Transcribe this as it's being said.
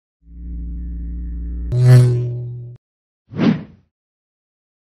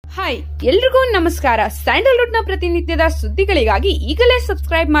Hi ಎಲ್ರಿಗೂ ನಮಸ್ಕಾರ. Sandalwood ನ ಪ್ರತಿನಿತ್ಯದ ಸುದ್ದಿಗಳಿಗಾಗಿ ಈಗಲೇ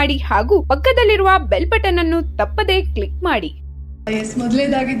ಸಬ್ಸ್ಕ್ರೈಬ್ ಮಾಡಿ ಹಾಗೂ ಪಕ್ಕದಲ್ಲಿರುವ ಬೆಲ್ ಬಟನ್ ಅನ್ನು ತಪ್ಪದೇ ಕ್ಲಿಕ್ ಮಾಡಿ. ಎಸ್,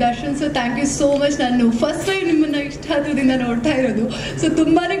 ಮೊದಲೇದಾಗಿ Darshan sir, thank you so much. ನಾನು ಫಸ್ಟ್ ಟೈಮ್ ನಿಮ್ಮನ್ನು ಇಷ್ಟ ಹತ್ರದಿಂದ ನೋಡ್ತಾ ಇರೋದು, ಸೊ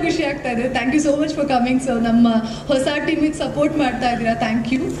ತುಂಬಾ ಖುಷಿ ಆಗ್ತಾ ಇದೆ. Thank you so much for coming. So ನಮ್ಮ ಹೊಸ ಟೀಮಿಗೆ ಸಪೋರ್ಟ್ ಮಾಡ್ತಾ ಇದ್ದೀರಾ, ಥ್ಯಾಂಕ್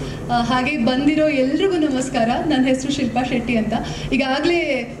ಯು. ಹಾಗೆ ಬಂದಿರೋ ಎಲ್ರಿಗೂ ನಮಸ್ಕಾರ. ನನ್ನ ಹೆಸರು ಶಿಲ್ಪಾ ಶೆಟ್ಟಿ ಅಂತ. ಈಗಾಗಲೇ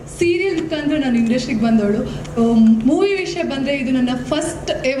ಸೀರಿಯಲ್ ಮುಖಾಂತರ ನಾನು ಇಂಡಸ್ಟ್ರಿಗೆ ಬಂದವಳು. ಮೂವಿ ವಿಷಯ ಬಂದರೆ ಇದು ನನ್ನ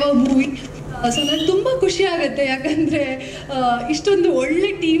ಫಸ್ಟ್ ಎವರ್ ಮೂವಿ. ಸೊ ನನಗೆ ತುಂಬ ಖುಷಿ ಆಗುತ್ತೆ, ಯಾಕಂದರೆ ಇಷ್ಟೊಂದು ಒಳ್ಳೆ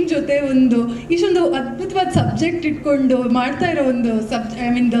ಟೀಮ್ ಜೊತೆ ಇಷ್ಟೊಂದು ಅದ್ಭುತವಾದ ಸಬ್ಜೆಕ್ಟ್ ಇಟ್ಕೊಂಡು ಮಾಡ್ತಾ ಇರೋ ಒಂದು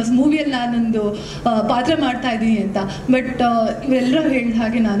ಮೂವಿಯಲ್ಲಿ ನಾನೊಂದು ಪಾತ್ರ ಮಾಡ್ತಾ ಇದ್ದೀನಿ ಅಂತ. ಬಟ್ ಇವರೆಲ್ಲರೂ ಹೇಳಿದ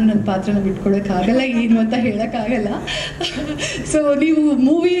ಹಾಗೆ ನಾನು ನನ್ನ ಪಾತ್ರನ ಬಿಟ್ಕೊಡೋಕ್ಕಾಗಲ್ಲ, ಏನು ಅಂತ ಹೇಳೋಕ್ಕಾಗಲ್ಲ. ಸೊ ನೀವು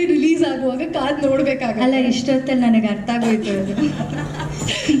ಮೂವಿ ರಿಲೀಸ್ ಆಗುವಾಗ ಕಾದು ನೋಡಬೇಕಾಗಲ್ಲ. ಇಷ್ಟೊತ್ತಲ್ಲಿ ನನಗೆ ಅರ್ಥ ಆಗೋಯ್ತು. ಅದು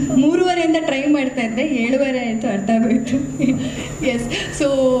 3:30 ಟ್ರೈ ಮಾಡ್ತಾ ಇದ್ದೆ, 7:30 ಆಯಿತು, ಅರ್ಥ ಆಗೋಯ್ತು. ಎಸ್, ಸೊ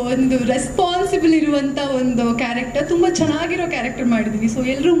ಒಂದು ರೆಸ್ಪಾನ್ಸಿಬಲ್ ಇರುವಂಥ ಒಂದು ಕ್ಯಾರೆಕ್ಟರ್, ತುಂಬ ಚೆನ್ನಾಗಿರೋ ಕ್ಯಾರೆಕ್ಟರ್ ಮಾಡಿದ್ದೀವಿ. ಸೊ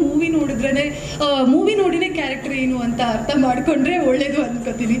ಎಲ್ಲರೂ ಮೂವಿ ನೋಡಿನೇ ಕ್ಯಾರೆಕ್ಟರ್ ಏನು ಅಂತ ಅರ್ಥ ಮಾಡಿಕೊಂಡ್ರೆ ಒಳ್ಳೇದು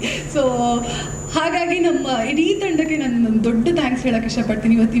ಅಂದ್ಕೋತೀನಿ. ಸೊ ಹಾಗಾಗಿ ನಮ್ಮ ಇಡೀ ತಂಡಕ್ಕೆ ನಾನು ದೊಡ್ಡ ಥ್ಯಾಂಕ್ಸ್ ಹೇಳೋಕ್ಕೆ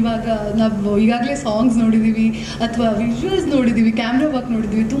ಇಷ್ಟಪಡ್ತೀನಿ. ಇವಾಗ ನಾವು ಈಗಾಗಲೇ ಸಾಂಗ್ಸ್ ನೋಡಿದ್ದೀವಿ ಅಥವಾ ವಿಜುವಲ್ಸ್ ನೋಡಿದ್ದೀವಿ, ಕ್ಯಾಮ್ರಾ ವರ್ಕ್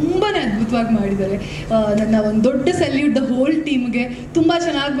ನೋಡಿದ್ದೀವಿ, ತುಂಬಾ ಅದ್ಭುತವಾಗಿ ಮಾಡಿದ್ದಾರೆ. ನನ್ನ ಒಂದು ದೊಡ್ಡ ಸಲ್ಯೂಟ್ ದ ಹೋಲ್ ಟೀಮ್ಗೆ. ತುಂಬ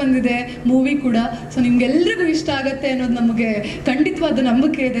ಚೆನ್ನಾಗಿ ಬಂದಿದೆ ಮೂವಿ ಕೂಡ. ಸೊ ನಿಮ್ಗೆಲ್ರಿಗೂ ಇಷ್ಟ ಆಗುತ್ತೆ ಅನ್ನೋದು ನಮಗೆ ಖಂಡಿತವಾದ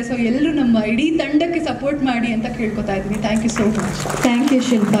ನಂಬಿಕೆ ಇದೆ. ಸೊ ಎಲ್ಲರೂ ನಮ್ಮ ಇಡೀ ತಂಡಕ್ಕೆ ಸಪೋರ್ಟ್ ಮಾಡಿ ಅಂತ ಕೇಳ್ಕೊತಾ ಇದ್ದೀನಿ. Thank you so much. Thank you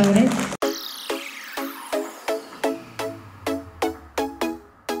Shilpa ಅವರೇ.